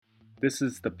This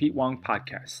is the Pete Wong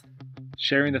Podcast,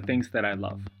 sharing the things that I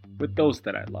love with those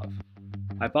that I love.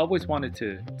 I've always wanted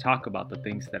to talk about the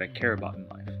things that I care about in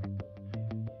life.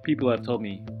 People have told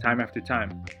me time after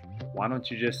time, why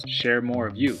don't you just share more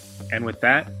of you? And with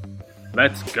that,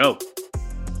 let's go.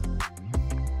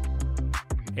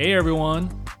 Hey everyone,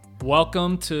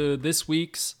 welcome to this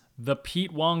week's The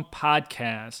Pete Wong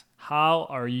Podcast. How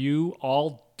are you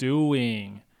all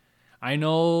doing? I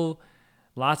know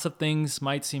lots of things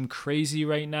might seem crazy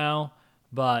right now,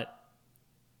 but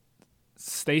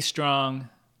stay strong,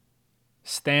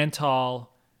 stand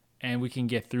tall, and we can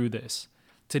get through this.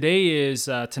 Today is,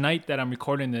 tonight that I'm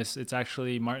recording this, it's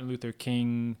actually Martin Luther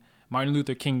King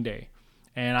Day.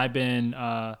 And I've been,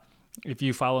 if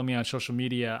you follow me on social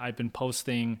media, I've been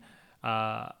posting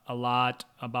a lot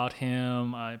about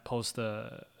him. I post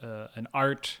an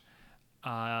art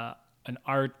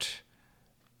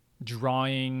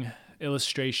drawing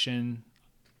illustration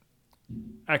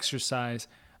exercise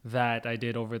that I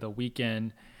did over the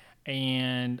weekend,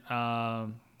 and I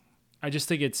just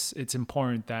think it's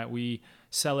important that we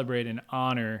celebrate and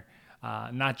honor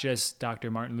not just Dr.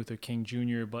 Martin Luther King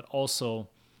Jr., but also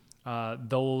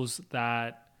those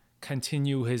that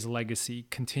continue his legacy,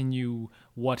 continue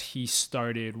what he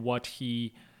started, what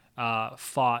he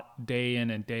fought day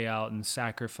in and day out and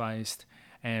sacrificed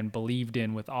and believed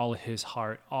in with all his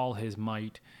heart, all his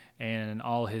might, and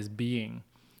all his being.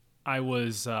 I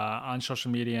was on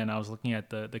social media and I was looking at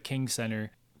the King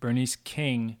Center. Bernice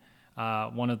King,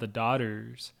 one of the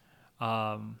daughters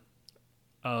of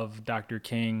Dr.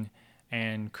 King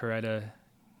and Coretta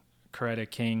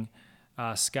King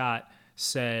Scott,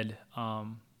 said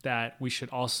that we should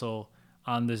also,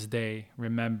 on this day,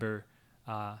 remember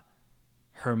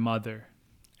her mother.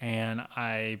 And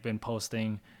I've been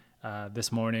posting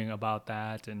this morning about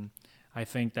that, and I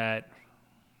think that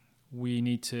we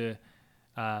need to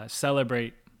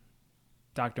celebrate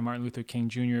Dr. Martin Luther King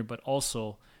Jr., but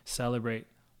also celebrate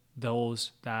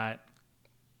those that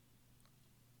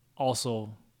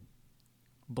also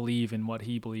believe in what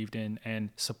he believed in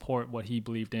and support what he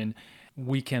believed in.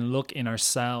 We can look in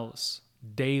ourselves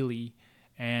daily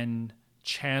and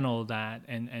channel that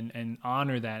and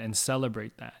honor that and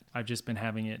celebrate that. I've just been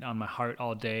having it on my heart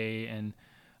all day and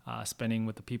spending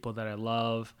with the people that I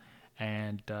love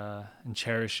and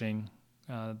cherishing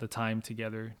the time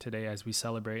together today as we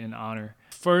celebrate and honor.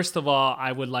 First of all,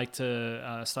 I would like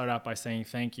to start out by saying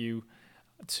thank you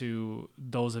to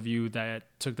those of you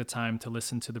that took the time to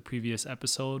listen to the previous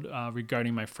episode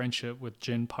regarding my friendship with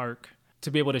Jin Park.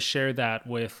 To be able to share that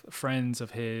with friends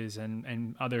of his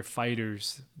and other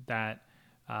fighters that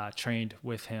trained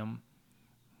with him,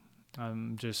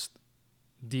 I'm just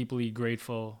deeply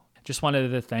grateful. Just wanted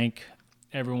to thank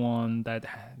everyone that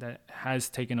has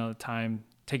taken the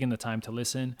time to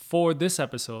listen. For this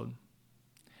episode,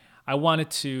 I wanted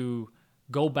to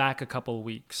go back a couple of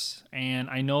weeks, and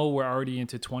I know we're already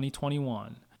into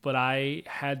 2021, but I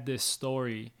had this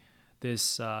story,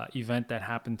 this event that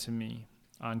happened to me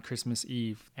on Christmas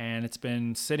Eve, and it's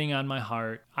been sitting on my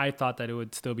heart. I thought that it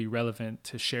would still be relevant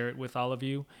to share it with all of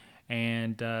you,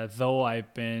 and though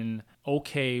I've been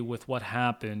okay with what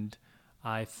happened,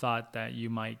 I thought that you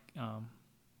might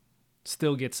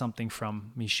still get something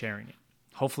from me sharing it.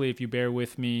 Hopefully, if you bear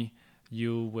with me,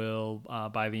 you will,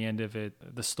 by the end of it,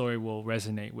 the story will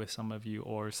resonate with some of you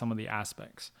or some of the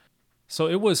aspects. So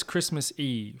it was Christmas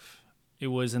Eve. It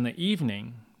was in the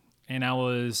evening, and I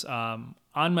was on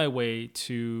my way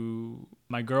to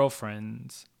my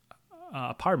girlfriend's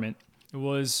apartment. It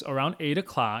was around 8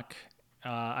 o'clock.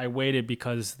 I waited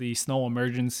because the snow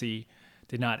emergency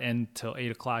did not end till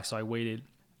 8 o'clock, so I waited.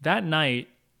 That night,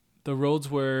 the roads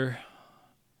were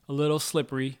a little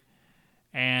slippery,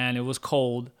 and it was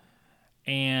cold,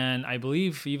 and I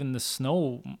believe even the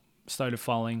snow started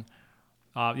falling.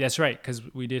 That's right,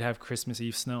 because we did have Christmas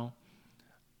Eve snow.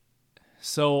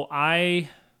 So I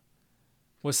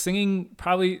was singing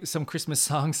probably some Christmas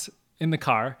songs in the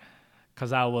car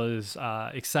because I was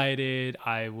excited.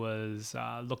 I was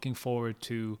looking forward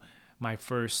to my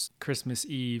first Christmas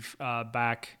Eve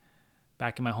back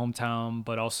in my hometown,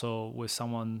 but also with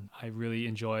someone I really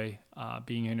enjoy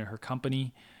being in her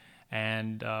company.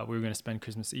 And we were going to spend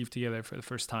Christmas Eve together for the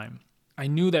first time. I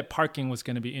knew that parking was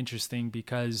going to be interesting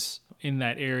because in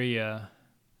that area,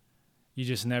 you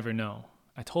just never know.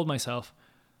 I told myself,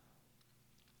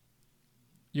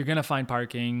 you're going to find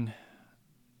parking.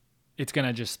 It's going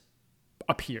to just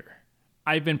appear.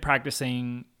 I've been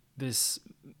practicing this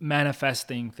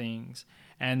manifesting things.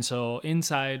 And so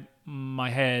inside my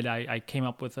head, I came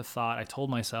up with a thought. I told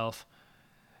myself,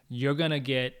 you're going to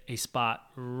get a spot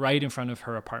right in front of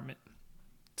her apartment.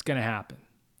 It's going to happen.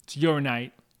 It's your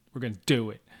night. We're going to do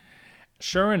it.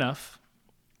 Sure enough,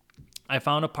 I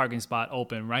found a parking spot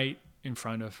open right in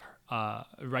front of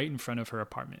her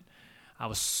apartment. I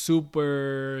was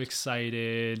super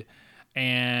excited,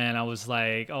 and I was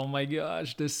like, "Oh my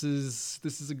gosh, this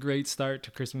is a great start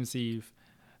to Christmas Eve.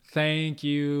 Thank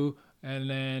you." And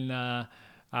then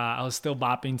I was still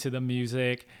bopping to the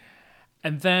music,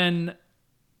 and then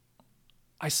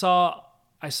I saw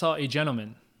a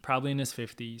gentleman, probably in his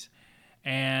 50s,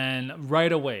 and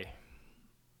right away,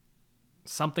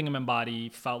 something in my body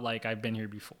felt like I've been here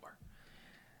before.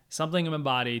 Something in my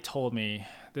body told me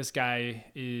this guy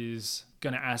is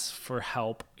going to ask for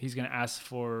help. He's going to ask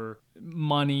for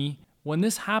money. When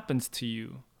this happens to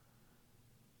you,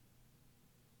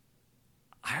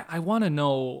 I want to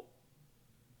know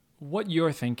what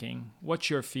you're thinking, what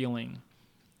you're feeling.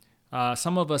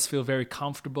 Some of us feel very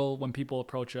comfortable when people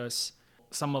approach us.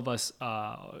 Some of us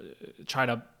try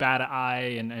to bat an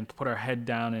eye and put our head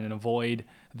down and avoid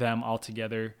them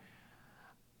altogether.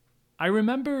 I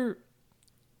remember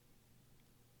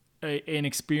an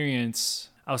experience.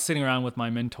 I was sitting around with my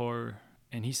mentor,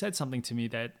 and he said something to me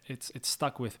that it's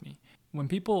stuck with me. When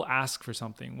people ask for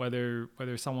something, whether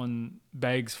someone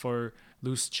begs for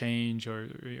loose change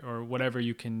or whatever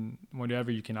you can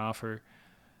offer,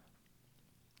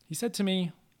 he said to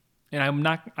me, and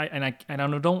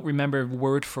I don't remember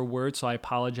word for word, so I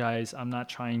apologize. I'm not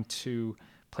trying to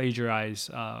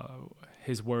plagiarize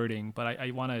his wording, but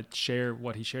I want to share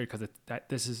what he shared because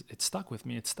it stuck with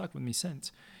me. It's stuck with me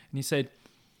since. And he said,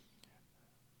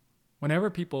 whenever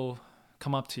people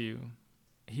come up to you,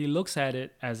 he looks at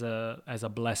it as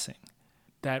a blessing,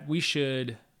 that we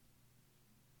should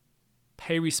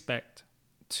pay respect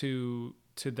to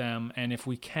them, and if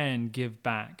we can, give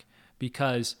back,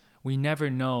 because we never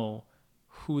know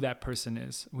who that person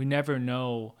is. We never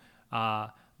know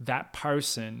that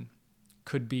person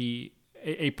could be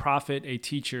a prophet, a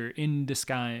teacher in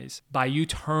disguise. By you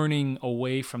turning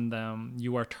away from them,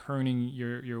 you are turning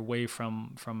your way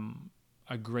from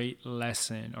a great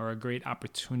lesson or a great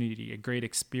opportunity, a great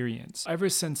experience. Ever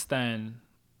since then,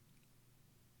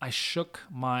 I shook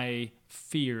my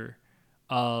fear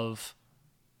of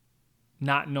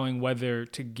not knowing whether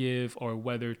to give or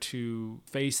whether to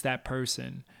face that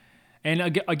person.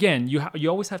 And again, you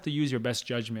always have to use your best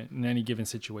judgment in any given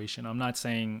situation. I'm not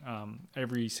saying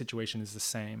every situation is the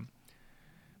same.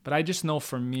 But I just know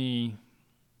for me,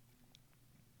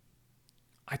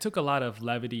 I took a lot of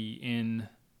levity in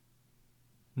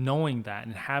knowing that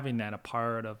and having that a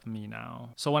part of me now.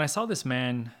 So when I saw this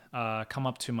man come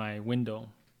up to my window,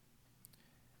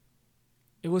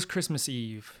 it was Christmas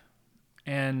Eve.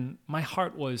 And my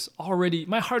heart is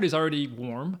already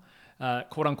warm,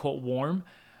 quote unquote warm,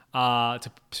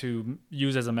 to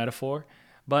use as a metaphor.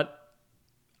 But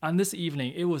on this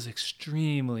evening, it was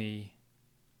extremely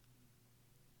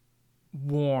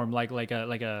warm, like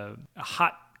a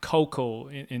hot cocoa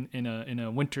in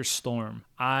a winter storm.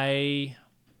 I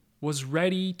was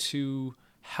ready to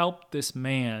help this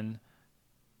man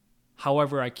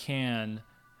however I can,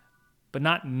 but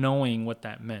not knowing what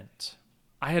that meant.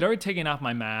 I had already taken off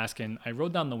my mask and I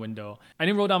rolled down the window. I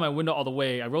didn't roll down my window all the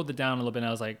way. I rolled it down a little bit and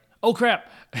I was like, oh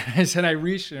crap. And so I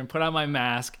reached and put on my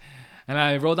mask and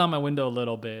I rolled down my window a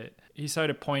little bit. He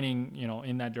started pointing,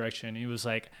 in that direction. He was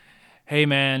like, hey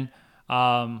man,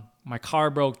 my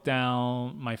car broke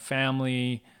down. My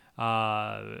family,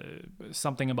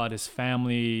 something about his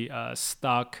family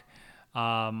stuck.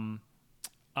 I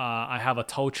have a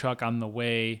tow truck on the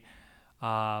way.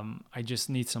 I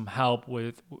just need some help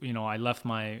with, I left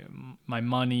my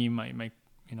money, my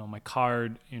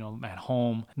card, at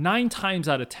home. 9 times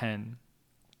out of 10,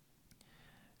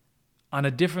 on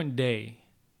a different day,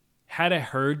 had I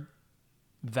heard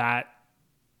that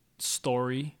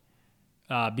story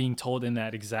being told in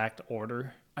that exact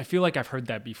order, I feel like I've heard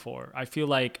that before. I feel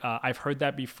like I've heard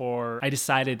that before. I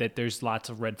decided that there's lots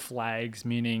of red flags,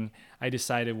 meaning I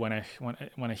decided when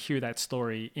I hear that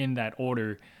story in that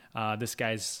order, this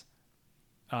guy's,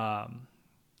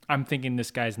 I'm thinking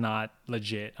this guy's not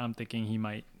legit. I'm thinking he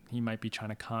might be trying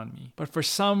to con me. But for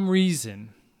some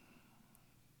reason,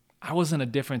 I was in a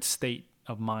different state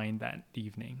of mind that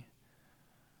evening.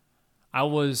 I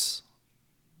was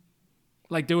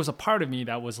like, there was a part of me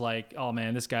that was like, oh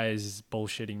man, this guy is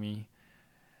bullshitting me.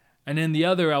 And then the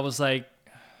other, I was like,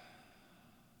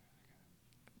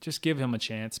 just give him a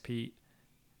chance, Pete.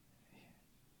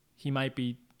 He might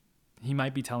be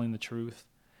telling the truth.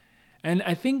 And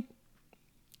I think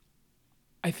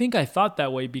I thought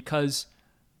that way because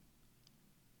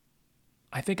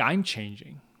I think I'm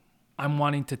changing. I'm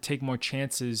wanting to take more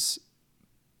chances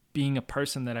being a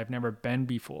person that I've never been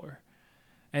before.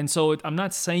 And so I'm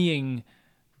not saying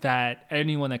that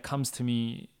anyone that comes to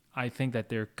me, I think that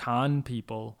they're con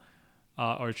people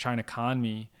or trying to con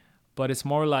me. But it's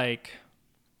more like,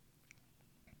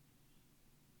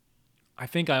 I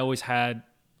think I always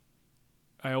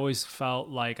felt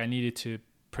like I needed to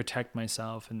protect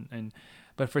myself.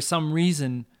 But for some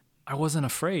reason, I wasn't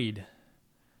afraid.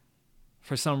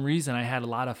 For some reason, I had a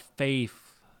lot of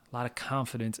faith, a lot of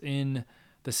confidence in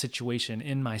the situation,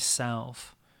 in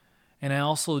myself. And I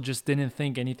also just didn't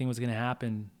think anything was going to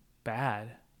happen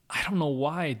bad. I don't know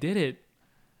why I did it,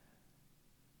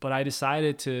 but I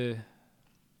decided to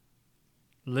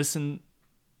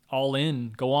go all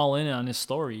in on this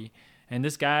story. And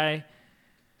this guy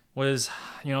was,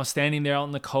 standing there out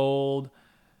in the cold.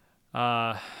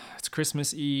 It's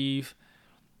Christmas Eve.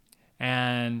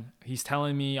 And he's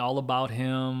telling me all about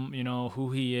him,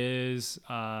 who he is.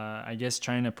 I guess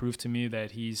trying to prove to me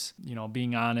that he's,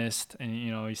 being honest. And,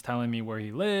 he's telling me where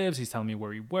he lives. He's telling me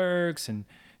where he works and,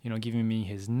 giving me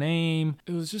his name.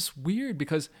 It was just weird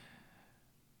because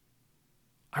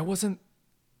I wasn't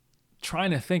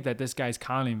trying to think that this guy's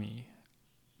conning me.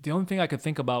 The only thing I could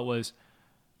think about was,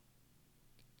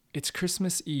 it's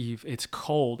Christmas Eve. It's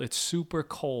cold. It's super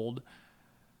cold.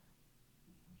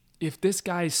 If this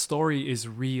guy's story is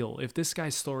real, if this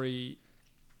guy's story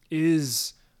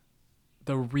is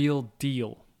the real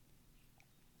deal,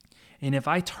 and if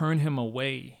I turn him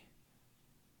away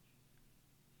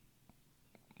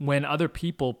when other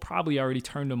people probably already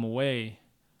turned him away,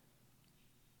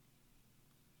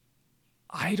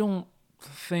 I don't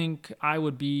think I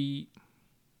would be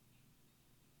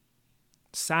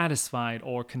satisfied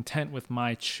or content with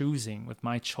my choosing, with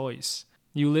my choice.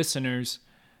 You listeners,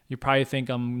 you probably think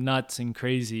I'm nuts and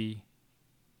crazy.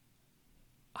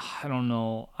 I don't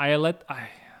know.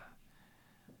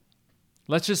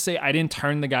 Let's just say I didn't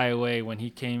turn the guy away when he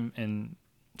came and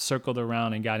circled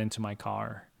around and got into my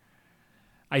car.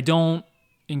 I don't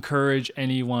encourage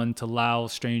anyone to allow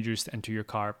strangers to enter your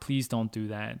car. Please don't do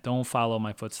that. Don't follow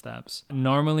my footsteps.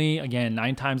 Normally, again,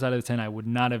 9 times out of 10, I would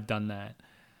not have done that.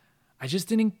 I just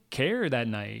didn't care that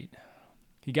night.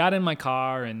 He got in my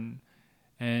car and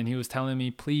he was telling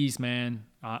me, please, man,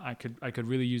 I could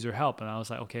really use your help. And I was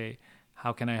like, okay,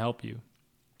 how can I help you?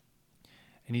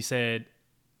 And he said,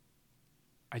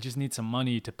 I just need some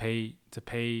money to pay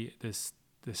this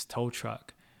tow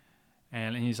truck.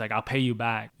 And he's like, I'll pay you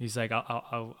back. He's like,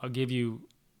 I'll give you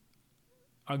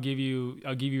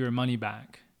your money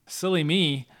back. Silly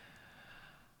me.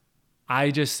 I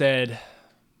just said,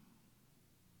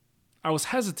 I was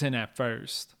hesitant at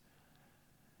first.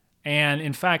 And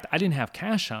in fact, I didn't have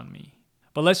cash on me.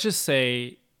 But let's just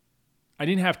say I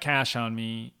didn't have cash on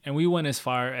me, and we went as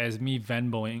far as me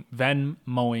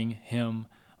Venmoing him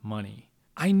money.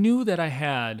 I knew that I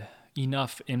had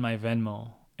enough in my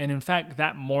Venmo. And in fact,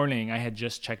 that morning I had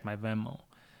just checked my Venmo.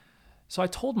 So I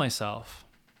told myself,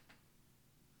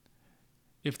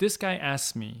 if this guy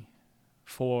asks me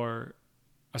for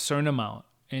a certain amount,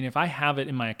 and if I have it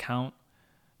in my account,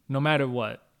 no matter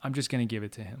what, I'm just going to give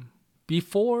it to him.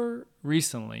 Before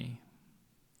recently,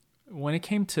 when it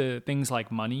came to things like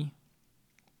money,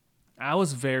 I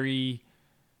was very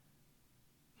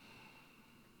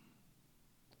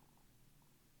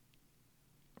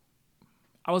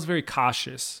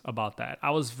cautious about that.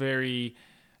 I was very,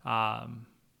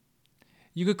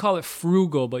 you could call it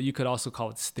frugal, but you could also call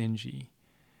it stingy.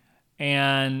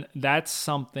 And that's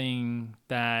something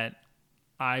that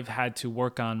I've had to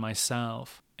work on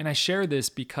myself. And I share this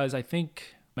because I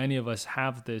think many of us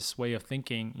have this way of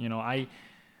thinking.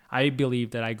 I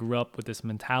believe that I grew up with this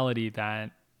mentality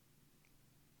that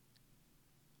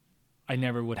I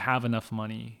never would have enough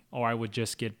money or I would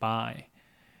just get by.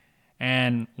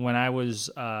 And when I was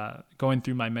going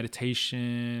through my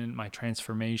meditation, my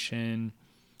transformation,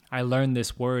 I learned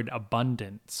this word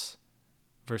abundance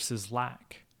versus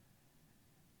lack.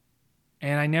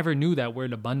 And I never knew that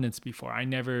word abundance before. I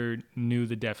never knew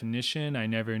the definition. I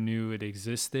never knew it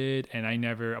existed. And I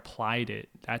never applied it,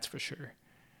 that's for sure.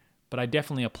 But I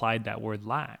definitely applied that word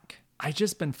lack. I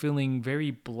just been feeling very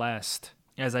blessed,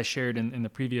 as I shared in the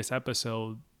previous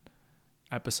episodes.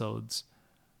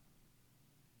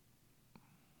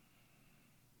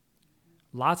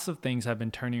 Lots of things have been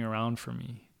turning around for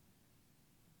me.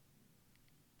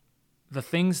 The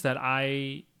things that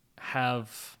I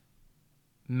have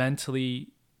mentally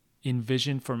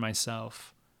envisioned for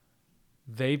myself,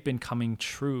 they've been coming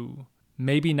true.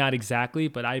 Maybe not exactly,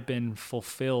 but I've been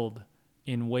fulfilled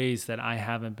in ways that I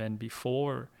haven't been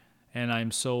before. And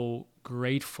I'm so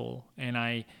grateful. And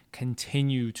I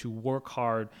continue to work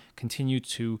hard, continue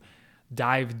to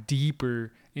dive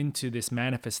deeper into this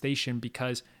manifestation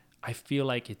because I feel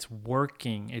like it's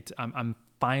working. I'm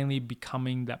finally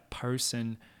becoming that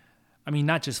person. I mean,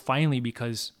 not just finally,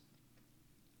 because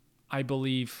I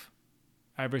believe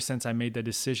ever since I made the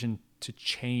decision to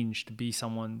change, to be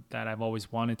someone that I've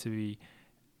always wanted to be,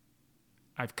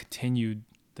 I've continued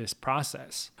this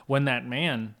process. When that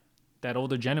man, that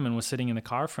older gentleman, was sitting in the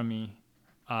car from me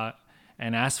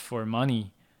and asked for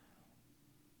money,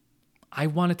 I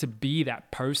wanted to be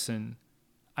that person.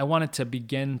 I wanted to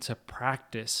begin to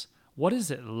practice. What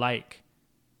is it like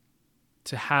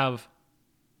to have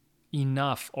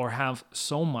enough or have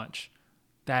so much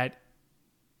that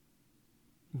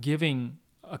giving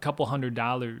a couple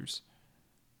 $100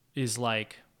 is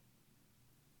like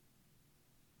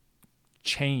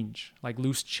change, like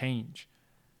loose change?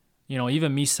 You know,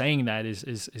 even me saying that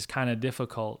is kind of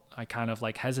difficult. I kind of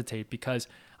like hesitate because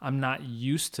I'm not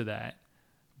used to that.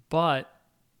 But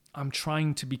I'm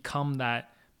trying to become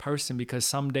that person, because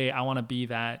someday I want to be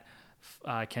that,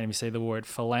 I can't even say the word,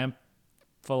 philanthropist,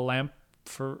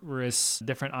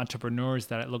 different entrepreneurs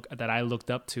that I look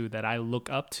up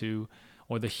to,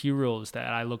 or the heroes that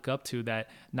I look up to, that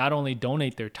not only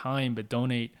donate their time, but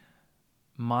donate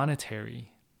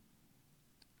monetary.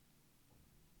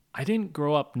 I didn't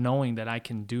grow up knowing that I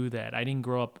can do that. I didn't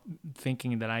grow up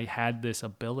thinking that I had this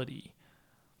ability.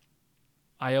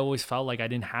 I always felt like I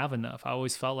didn't have enough. I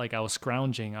always felt like I was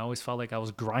scrounging. I always felt like I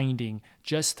was grinding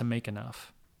just to make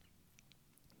enough.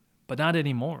 But not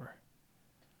anymore.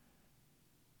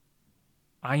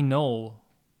 I know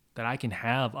that I can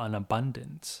have an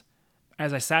abundance.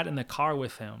 As I sat in the car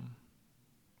with him,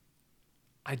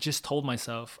 I just told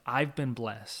myself, I've been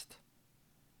blessed.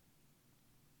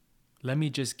 Let me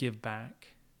just give back.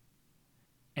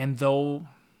 And though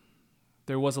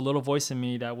there was a little voice in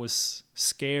me that was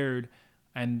scared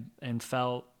and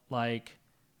felt like,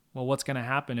 well, what's going to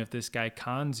happen if this guy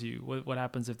cons you? What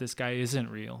happens if this guy isn't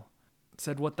real? I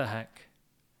said, what the heck?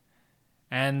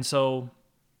 And so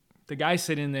the guy's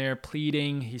sitting there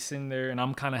pleading. He's sitting there and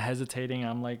I'm kind of hesitating.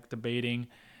 I'm like debating,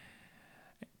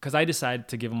 because I decided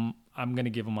I'm going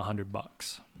to give him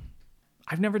 $100.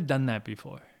 I've never done that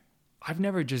before. I've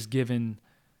never just given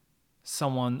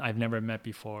someone I've never met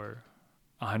before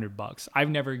 $100. I've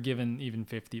never given even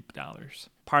 $50.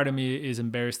 Part of me is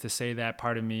embarrassed to say that.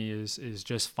 Part of me is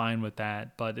just fine with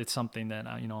that. But it's something that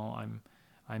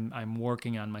I'm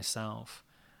working on myself.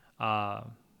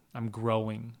 I'm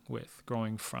growing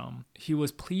from. He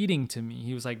was pleading to me.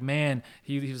 He was like, man.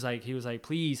 He was like,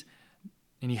 please.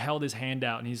 And he held his hand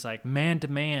out and he's like, man to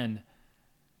man.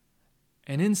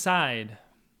 And inside,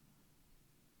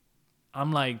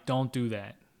 I'm like, don't do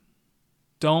that.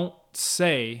 Don't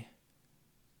say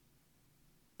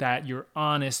that you're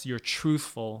honest, you're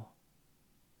truthful,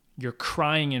 you're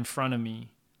crying in front of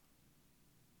me,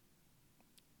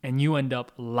 and you end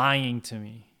up lying to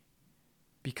me.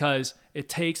 Because it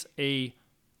takes a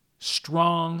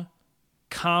strong,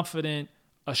 confident,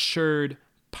 assured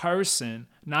person,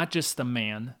 not just a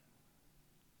man,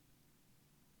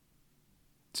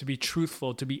 to be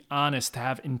truthful, to be honest, to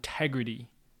have integrity.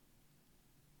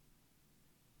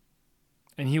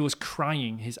 And he was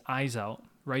crying his eyes out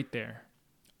right there.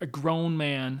 A grown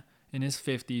man in his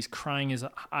 50s crying his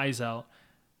eyes out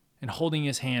and holding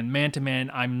his hand, man to man,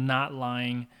 I'm not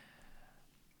lying.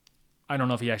 I don't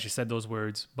know if he actually said those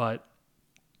words, but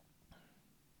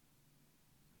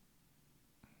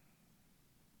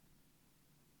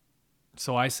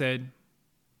so I said,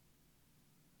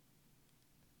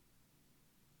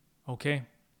 okay,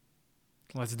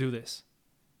 let's do this.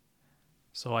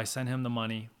 So I sent him the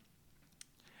money.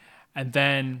 And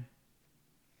then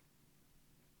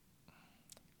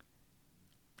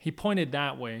he pointed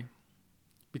that way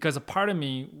because a part of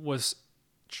me was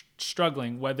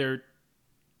struggling whether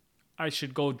I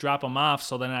should go drop him off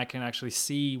so then I can actually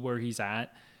see where he's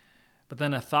at. But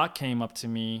then a thought came up to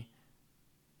me.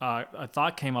 A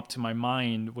thought came up to my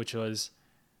mind, which was,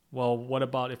 well, what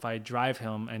about if I drive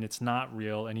him and it's not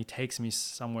real and he takes me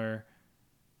somewhere?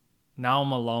 Now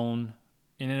I'm alone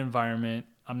in an environment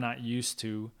I'm not used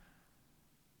to.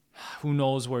 Who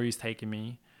knows where he's taking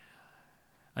me?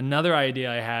 Another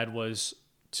idea I had was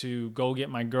to go get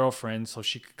my girlfriend so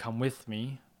she could come with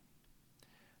me.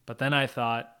 But then I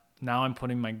thought, now I'm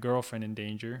putting my girlfriend in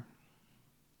danger.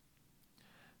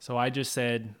 So I just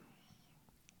said,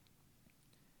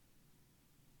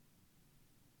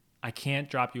 I can't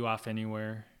drop you off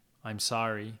anywhere. I'm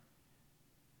sorry.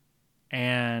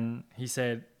 And he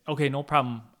said, okay, no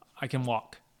problem. I can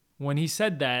walk. When he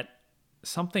said that,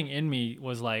 something in me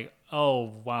was like,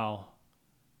 oh, wow.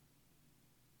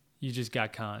 You just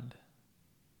got conned.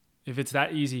 If it's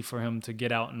that easy for him to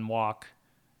get out and walk,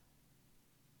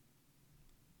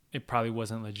 it probably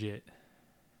wasn't legit.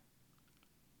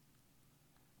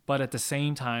 But at the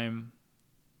same time,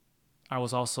 I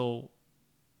was also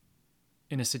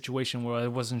in a situation where I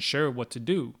wasn't sure what to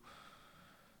do.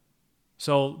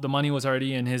 So the money was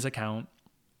already in his account.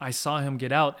 I saw him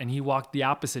get out and he walked the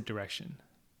opposite direction.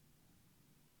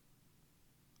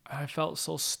 I felt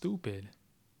so stupid.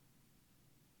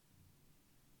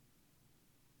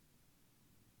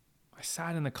 I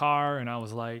sat in the car and I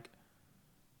was like,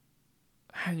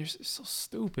 man, you're so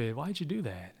stupid. Why'd you do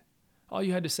that? All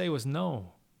you had to say was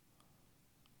no.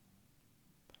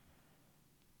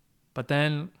 But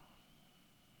then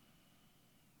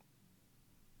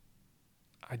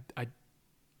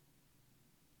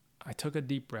I took a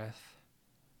deep breath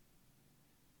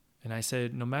and I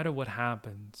said, no matter what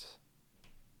happens,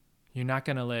 you're not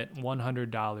going to let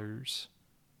 $100,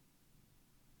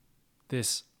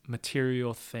 this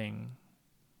material thing,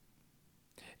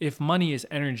 if money is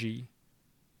energy,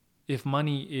 if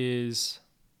money is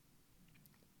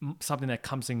something that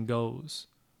comes and goes,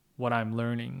 what I'm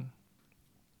learning,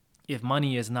 if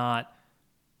money is not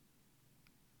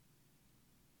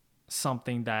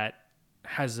something that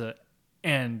has an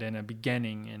end and a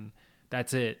beginning and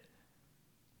that's it,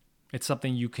 it's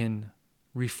something you can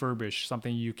refurbish,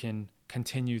 something you can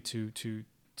continue to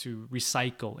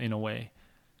recycle in a way,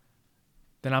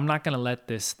 then I'm not going to let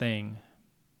this thing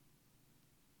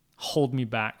hold me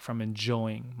back from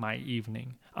enjoying my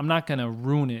evening. I'm not going to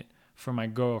ruin it for my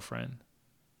girlfriend.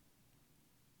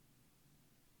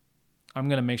 I'm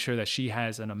going to make sure that she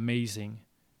has an amazing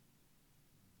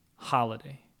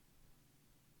holiday.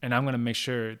 And I'm going to make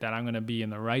sure that I'm going to be in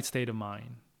the right state of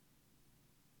mind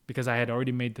because I had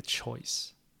already made the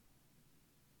choice.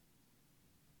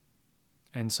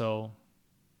 And so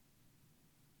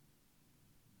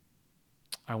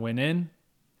I went in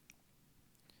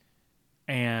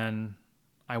and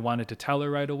I wanted to tell her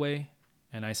right away.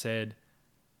 And I said,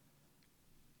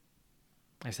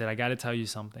 I got to tell you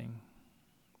something.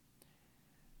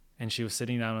 And she was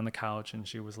sitting down on the couch and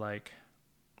she was like,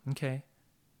 okay.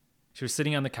 She was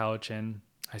sitting on the couch and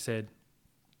I said,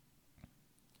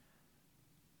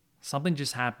 something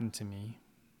just happened to me.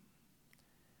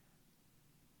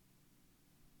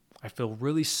 I feel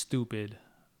really stupid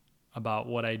about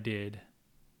what I did,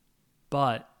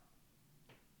 but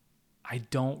I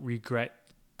don't regret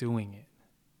doing it.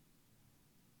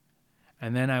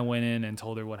 And then I went in and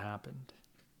told her what happened.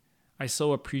 I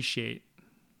so appreciate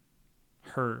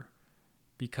her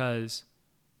because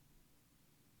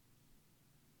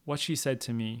what she said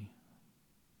to me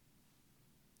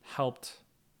helped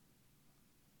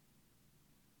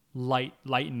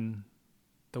lighten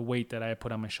the weight that I had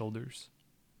put on my shoulders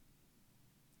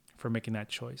for making that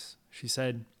choice. She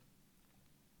said,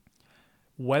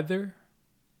 whether,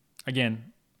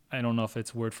 again, I don't know if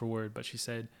it's word for word, but she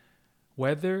said,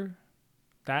 whether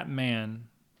that man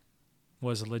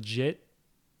was legit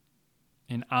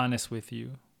and honest with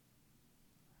you,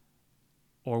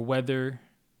 or whether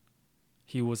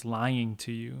he was lying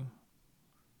to you,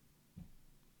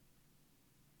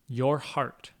 your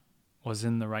heart was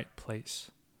in the right place.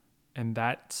 And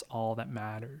that's all that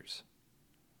matters.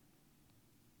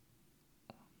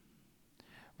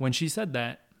 When she said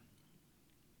that,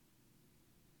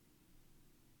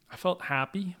 I felt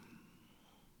happy.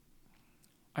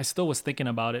 I still was thinking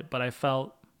about it, but I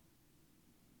felt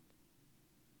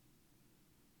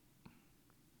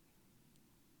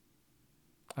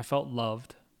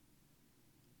loved.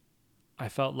 I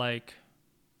felt like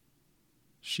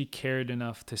she cared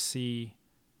enough to see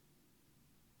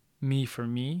me for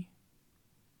me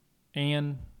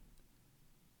and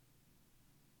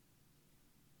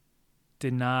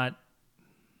did not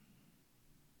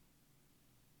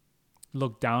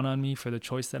look down on me for the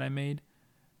choice that I made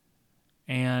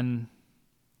and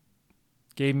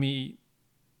gave me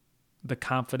the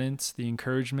confidence, the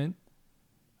encouragement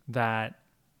that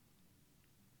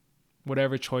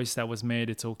whatever choice that was made,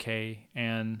 it's okay.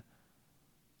 And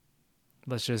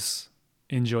let's just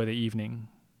enjoy the evening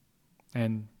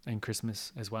and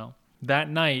Christmas as well. That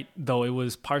night, though it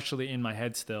was partially in my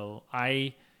head still,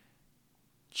 I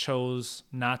chose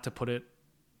not to put it.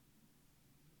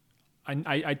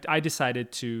 I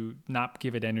decided to not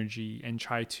give it energy and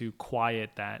try to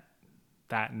quiet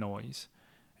that noise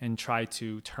and try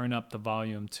to turn up the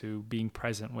volume to being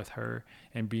present with her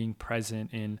and being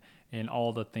present in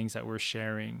all the things that we're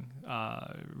sharing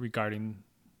regarding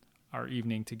our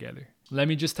evening together. Let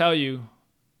me just tell you,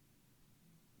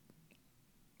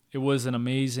 it was an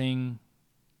amazing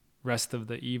rest of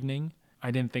the evening.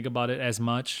 I didn't think about it as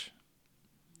much,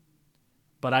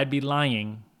 but I'd be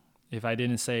lying if I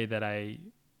didn't say that I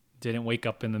didn't wake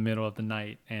up in the middle of the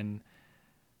night and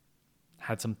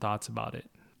had some thoughts about it.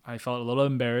 I felt a little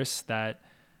embarrassed that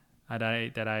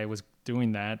that I was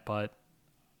doing that, but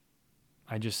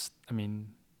I mean,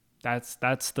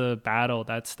 that's the battle.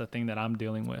 That's the thing that I'm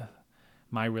dealing with.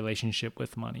 My relationship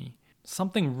with money.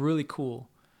 Something really cool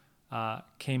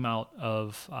came out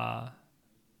of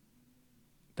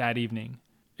that evening.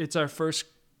 It's our first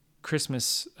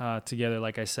Christmas together.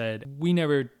 Like I said, we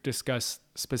never discussed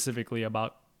specifically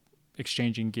about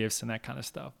exchanging gifts and that kind of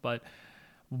stuff. But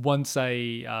once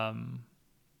I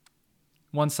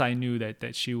knew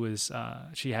that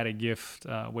she had a gift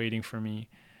waiting for me,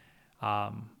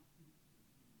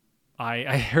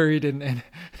 I hurried and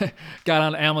got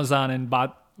on Amazon and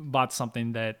bought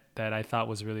something that I thought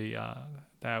was really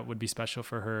that would be special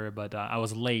for her. But I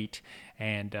was late,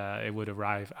 and it would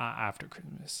arrive after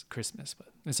Christmas. But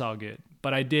it's all good.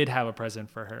 But I did have a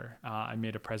present for her. I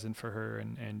made a present for her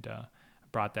and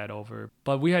brought that over.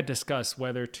 But we had discussed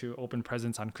whether to open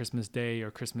presents on Christmas Day or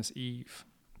Christmas Eve.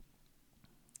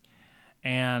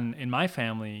 And in my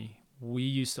family, we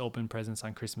used to open presents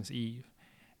on Christmas Eve.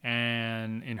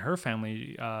 And in her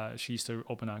family, she used to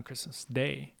open on Christmas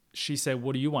Day. She said,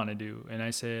 "What do you want to do?" And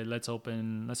I said, "Let's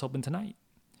open tonight."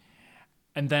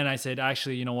 And then I said,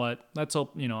 "Actually, you know what? Let's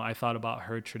open." I thought about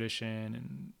her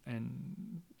tradition,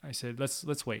 and I said,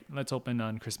 "Let's wait. Let's open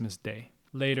on Christmas Day."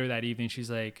 Later that evening, she's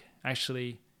like,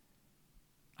 "Actually,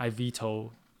 I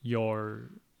veto our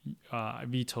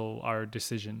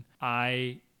decision.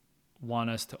 I want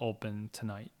us to open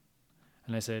tonight."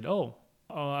 And I said, "Oh."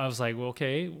 I was like, well,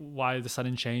 okay, why the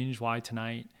sudden change? Why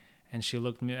tonight? And she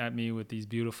looked at me with these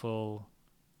beautiful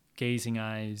gazing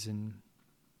eyes and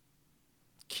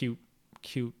cute,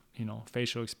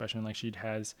 facial expression like she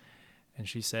has. And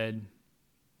she said,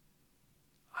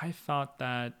 "I thought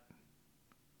that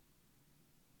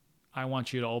I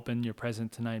want you to open your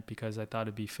present tonight because I thought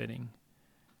it'd be fitting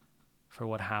for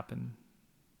what happened."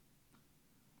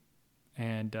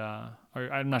 And or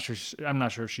I'm not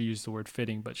sure if she used the word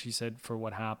fitting, but she said for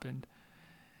what happened.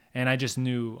 And I just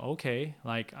knew, okay,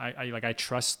 I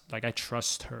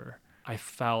trust her. I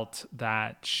felt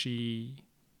that she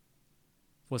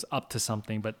was up to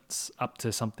something, but up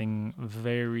to something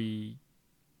very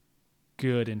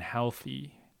good and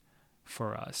healthy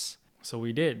for us. So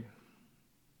we did.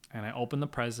 And I opened the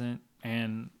present,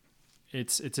 and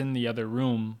it's in the other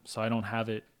room, so I don't have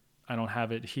it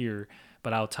here,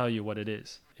 but I'll tell you what it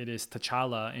is. It is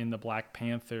T'Challa in the Black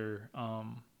Panther,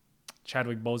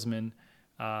 Chadwick Boseman,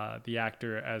 the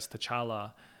actor as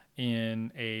T'Challa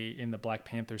in the Black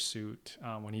Panther suit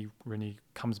when he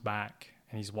comes back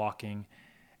and he's walking,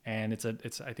 and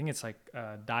I think it's like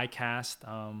die cast.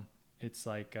 It's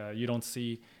like you don't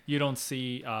see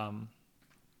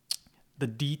the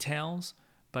details,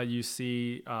 but you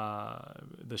see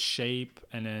the shape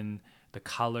and then the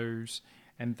colors,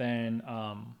 and then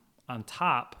on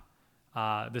top,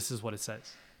 this is what it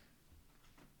says.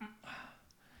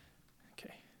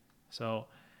 Okay, so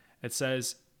it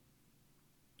says,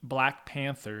 "Black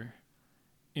Panther,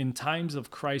 in times of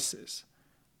crisis,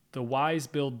 the wise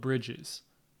build bridges,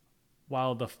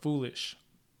 while the foolish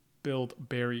build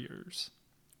barriers.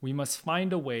 We must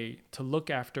find a way to look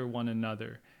after one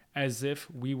another as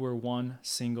if we were one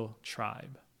single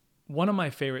tribe." One of my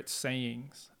favorite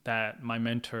sayings that my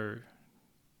mentor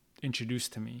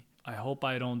introduced to me, I hope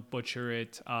I don't butcher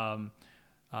it,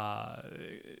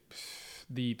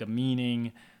 the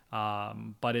meaning,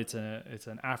 but it's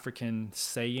an African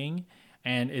saying,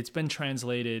 and it's been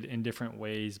translated in different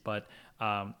ways, but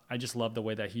I just love the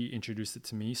way that he introduced it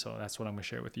to me, so that's what I'm going to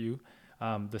share with you.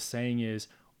 The saying is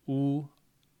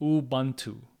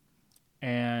Ubuntu,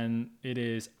 and it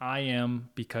is "I am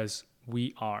because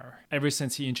we are." Ever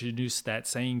since he introduced that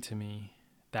saying to me,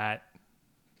 that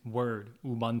word,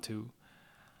 Ubuntu,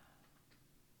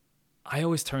 I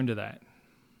always turn to that.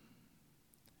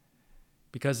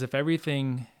 Because if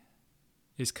everything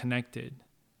is connected,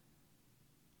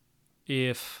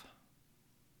 if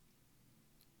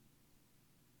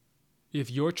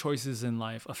your choices in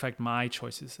life affect my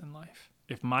choices in life,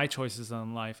 if my choices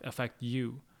in life affect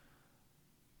you,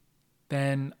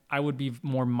 then I would be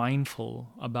more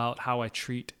mindful about how I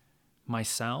treat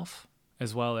myself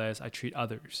as well as I treat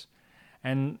others.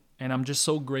 And I'm just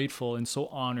so grateful and so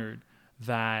honored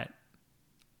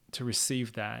to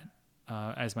receive that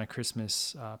as my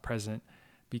Christmas present,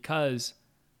 because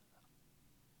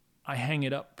I hang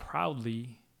it up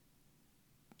proudly.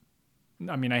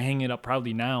 I mean, I hang it up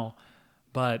proudly now,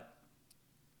 but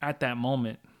at that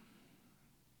moment,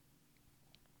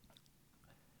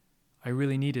 I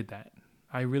really needed that.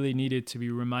 I really needed to be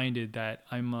reminded that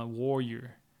I'm a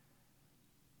warrior.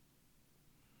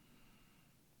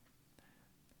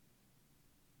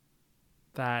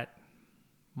 That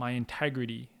my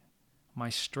integrity, my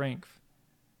strength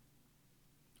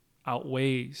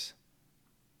outweighs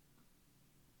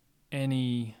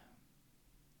any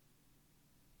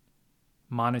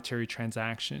monetary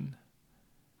transaction.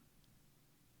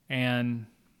 And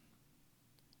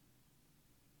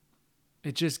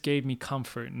it just gave me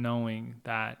comfort knowing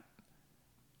that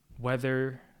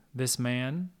whether this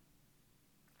man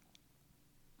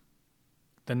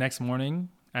the next morning,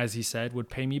 as he said, would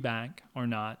pay me back or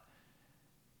not,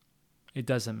 it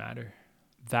doesn't matter.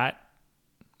 That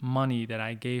money that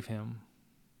I gave him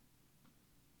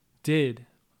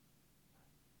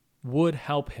would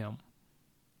help him,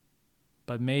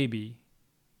 but maybe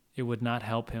it would not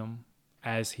help him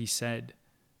as he said.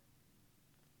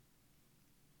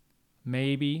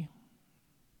 Maybe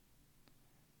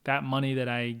that money that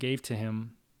I gave to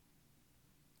him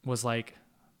was like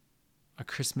a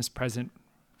Christmas present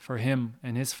for him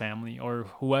and his family or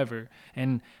whoever.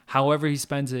 And however he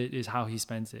spends it is how he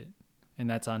spends it. And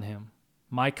that's on him.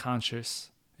 My conscience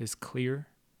is clear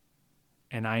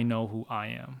and I know who I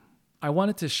am. I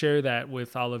wanted to share that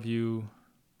with all of you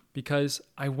because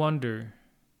I wonder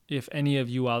if any of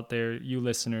you out there, you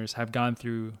listeners, have gone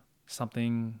through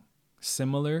something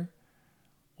similar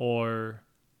or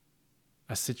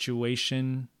a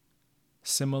situation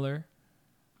similar.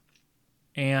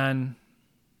 And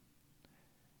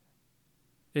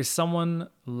if someone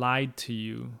lied to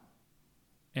you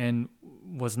and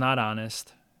was not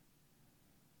honest,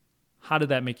 how did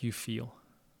that make you feel?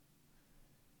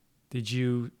 Did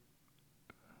you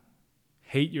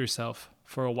hate yourself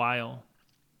for a while?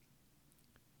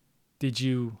 Did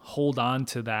you hold on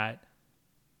to that?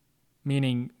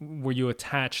 Meaning, were you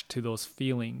attached to those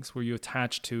feelings? Were you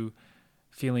attached to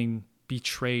feeling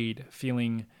betrayed,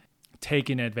 feeling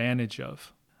taken advantage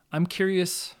of? I'm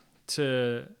curious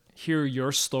to hear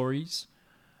your stories.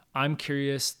 I'm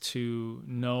curious to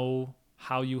know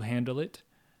how you handle it.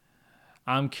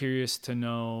 I'm curious to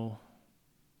know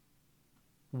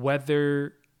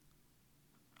whether...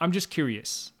 I'm just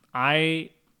curious.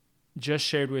 I just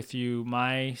shared with you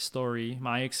my story,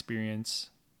 my experience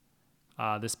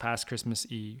this past Christmas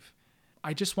Eve.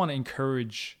 I just want to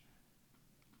encourage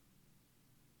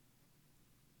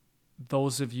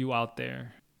those of you out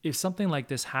there, if something like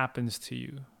this happens to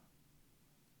you,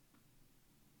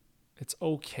 it's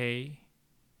okay.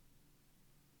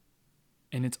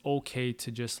 And it's okay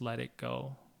to just let it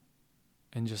go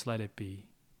and just let it be.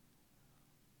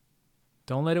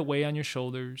 Don't let it weigh on your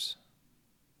shoulders,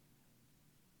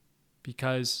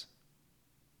 because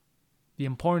the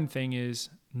important thing is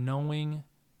knowing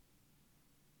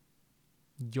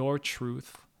your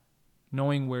truth,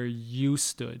 knowing where you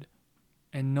stood,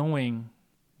 and knowing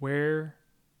where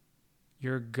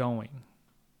you're going.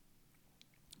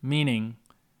 Meaning,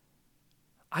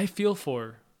 I feel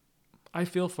for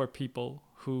people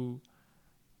who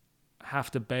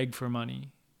have to beg for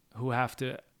money, who have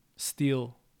to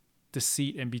steal,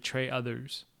 deceit, and betray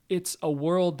others. It's a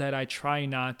world that I try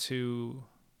not to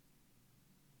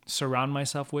surround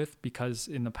myself with, because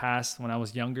in the past, when I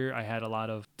was younger, I had a lot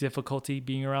of difficulty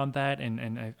being around that,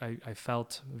 and I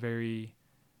felt very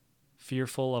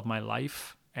fearful of my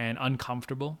life and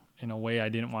uncomfortable in a way I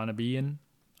didn't want to be in.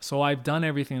 So I've done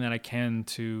everything that I can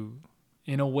to,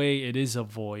 in a way, it is a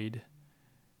void,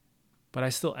 but I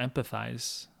still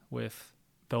empathize with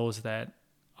those that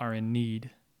are in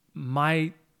need.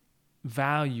 My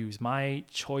values, my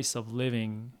choice of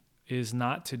living is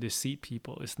not to deceive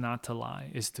people, is not to lie,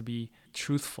 is to be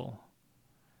truthful.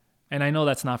 And I know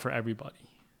that's not for everybody.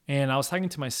 And I was talking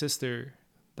to my sister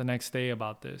the next day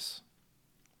about this.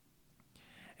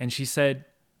 And she said,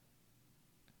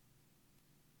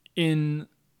 in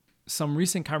some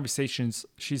recent conversations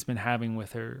she's been having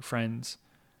with her friends,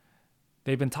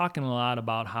 they've been talking a lot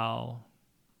about how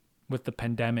with the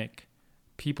pandemic,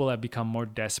 people have become more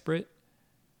desperate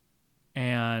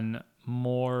and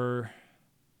more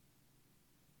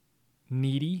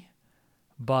needy,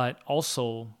 but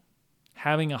also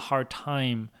having a hard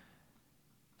time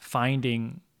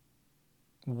finding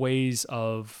ways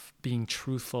of being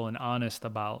truthful and honest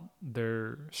about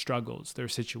their struggles, their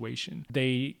situation.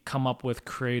 They come up with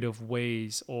creative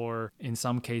ways, or in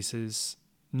some cases,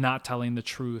 not telling the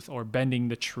truth or bending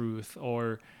the truth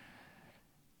or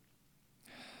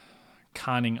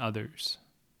conning others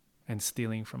and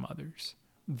stealing from others.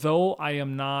 Though I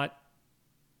am not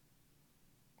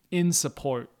in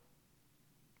support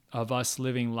of us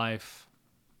living life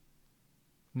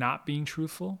not being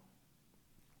truthful,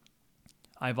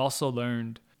 I've also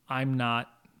learned I'm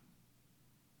not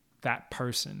that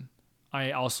person.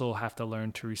 I also have to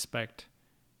learn to respect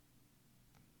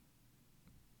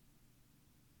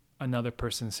another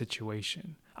person's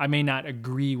situation. I may not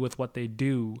agree with what they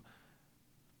do,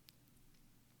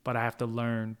 but I have to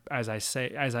learn, as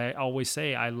I always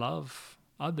say, I love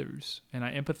others and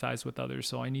I empathize with others.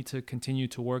 So I need to continue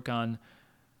to work on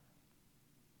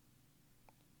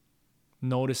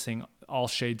noticing all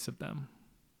shades of them,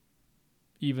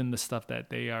 even the stuff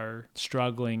that they are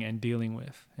struggling and dealing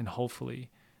with, and hopefully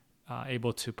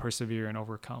able to persevere and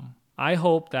overcome. I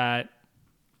hope that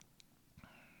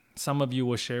some of you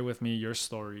will share with me your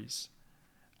stories.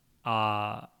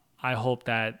 I hope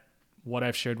that what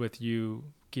I've shared with you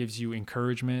gives you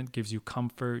encouragement, gives you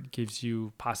comfort, gives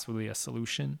you possibly a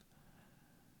solution.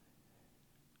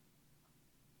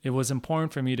 It was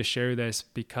important for me to share this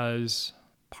because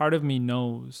part of me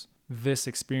knows this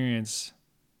experience,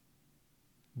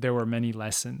 there were many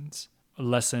lessons. A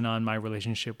lesson on my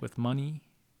relationship with money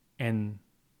and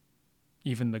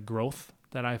even the growth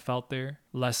that I felt there.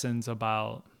 Lessons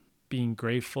about being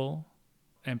grateful,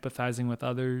 empathizing with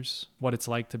others, what it's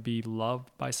like to be loved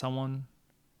by someone,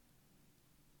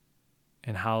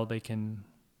 and how they can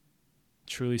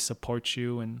truly support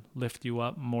you and lift you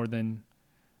up more than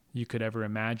you could ever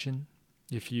imagine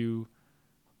if you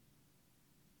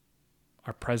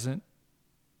are present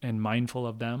and mindful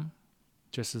of them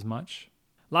just as much.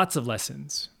 Lots of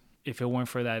lessons. If it weren't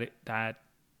for that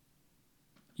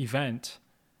event,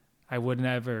 I would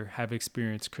never have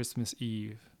experienced Christmas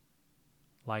Eve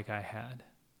like I had,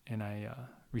 and I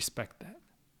respect that.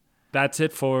 That's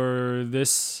it for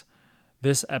this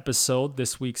episode,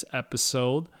 this week's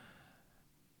episode.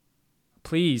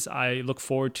 Please, I look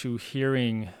forward to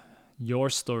hearing your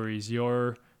stories,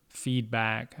 your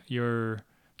feedback, you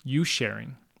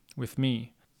sharing with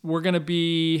me. We're going to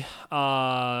be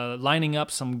lining up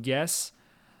some guests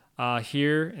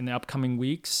here in the upcoming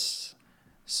weeks.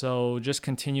 So just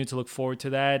continue to look forward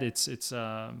to that. It's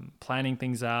planning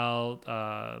things out,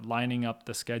 lining up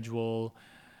the schedule,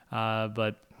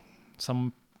 but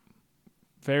some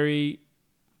very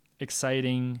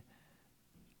exciting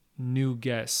new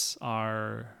guests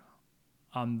are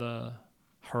on the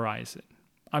horizon.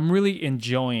 I'm really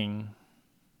enjoying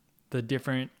the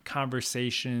different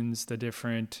conversations, the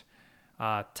different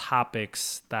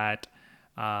topics that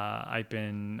I've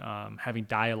been having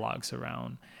dialogues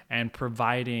around, and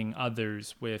providing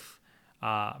others with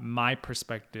my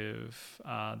perspective,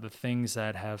 the things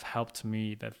that have helped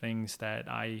me, the things that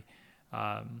I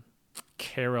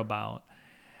care about.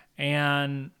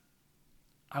 And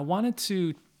I wanted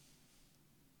to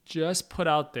just put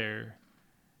out there,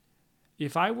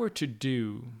 if I were to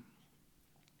do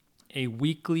a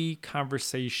weekly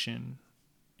conversation,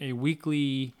 a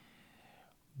weekly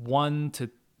 1 to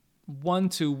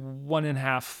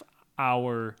 1.5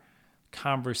 hour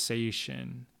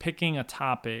conversation, picking a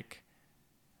topic,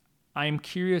 I'm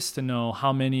curious to know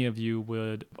how many of you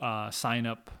would sign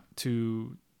up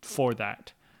for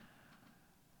that.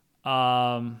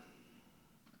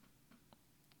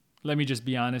 Let me just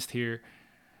be honest here.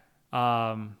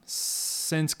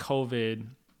 Since COVID,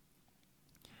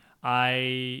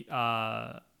 I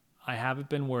haven't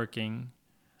been working.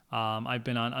 I've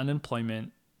been on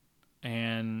unemployment,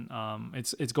 and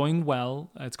it's going well.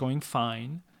 It's going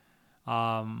fine,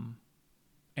 and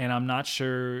I'm not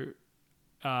sure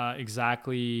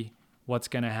exactly what's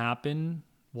going to happen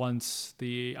once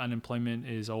the unemployment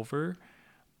is over,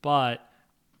 but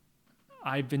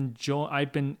I've been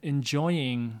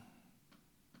enjoying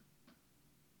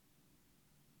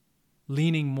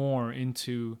leaning more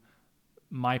into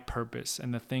my purpose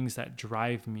and the things that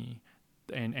drive me,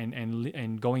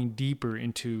 and going deeper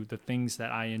into the things that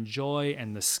I enjoy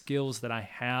and the skills that I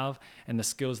have and the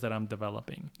skills that I'm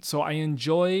developing. So I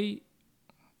enjoy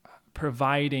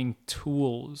providing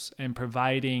tools and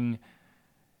providing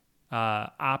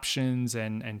options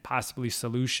and possibly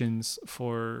solutions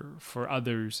for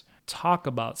others. Talk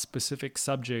about specific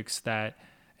subjects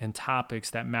and topics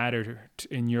that matter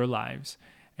in your lives.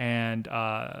 And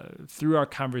through our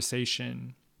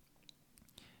conversation,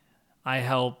 I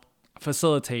help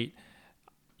facilitate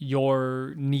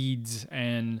your needs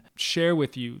and share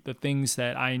with you the things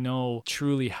that I know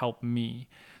truly help me.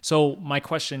 So my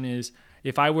question is,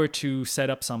 if I were to set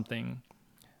up something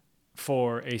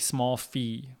for a small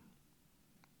fee,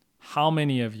 how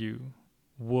many of you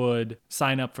would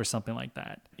sign up for something like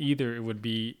that? Either it would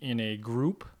be in a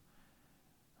group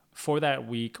for that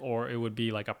week, or it would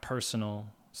be like a personal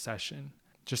session.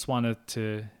 Just wanted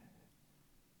to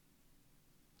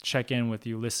check in with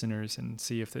you listeners and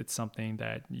see if it's something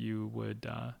that you would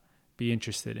be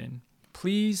interested in.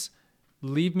 Please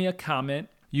leave me a comment.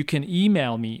 You can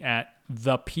email me at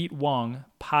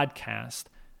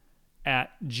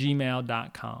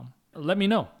thepetewongpodcast@gmail.com. Let me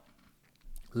know.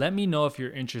 Let me know if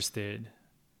you're interested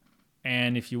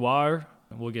And if you are,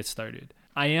 we'll get started.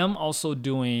 I am also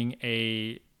doing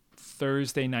a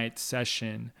Thursday night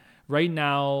session. Right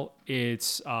now,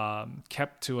 it's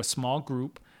kept to a small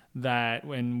group that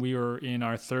when we are in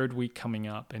our third week coming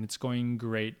up, and it's going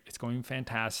great. It's going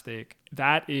fantastic.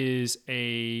 That is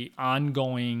a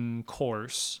ongoing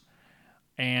course.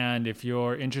 And if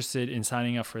you're interested in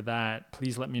signing up for that,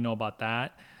 please let me know about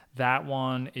that. That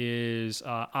one is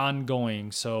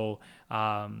ongoing. So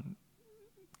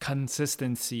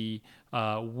consistency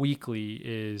weekly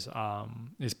is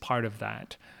part of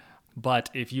that. But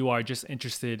if you are just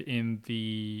interested in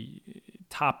the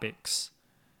topics,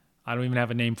 I don't even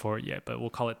have a name for it yet, but we'll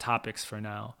call it topics for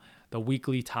now. The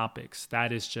weekly topics,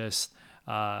 that is just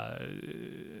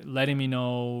letting me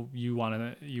know you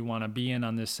wanna be in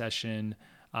on this session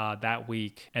that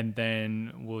week, and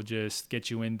then we'll just get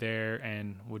you in there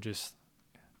and we'll just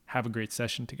have a great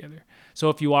session together. So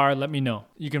if you are, let me know.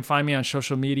 You can find me on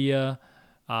social media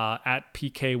at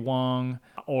PK Wong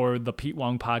or the Pete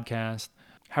Wong Podcast.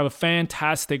 Have a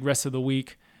fantastic rest of the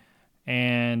week,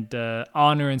 and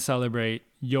honor and celebrate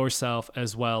yourself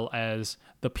as well as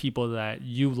the people that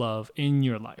you love in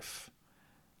your life.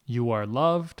 You are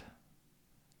loved,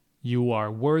 you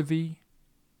are worthy,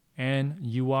 and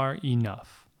you are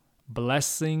enough.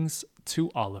 Blessings to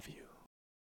all of you.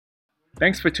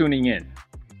 Thanks for tuning in.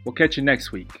 We'll catch you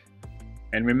next week.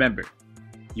 And remember,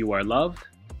 you are loved,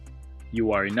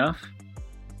 you are enough,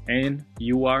 and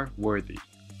you are worthy.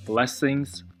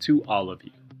 Blessings to all of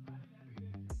you.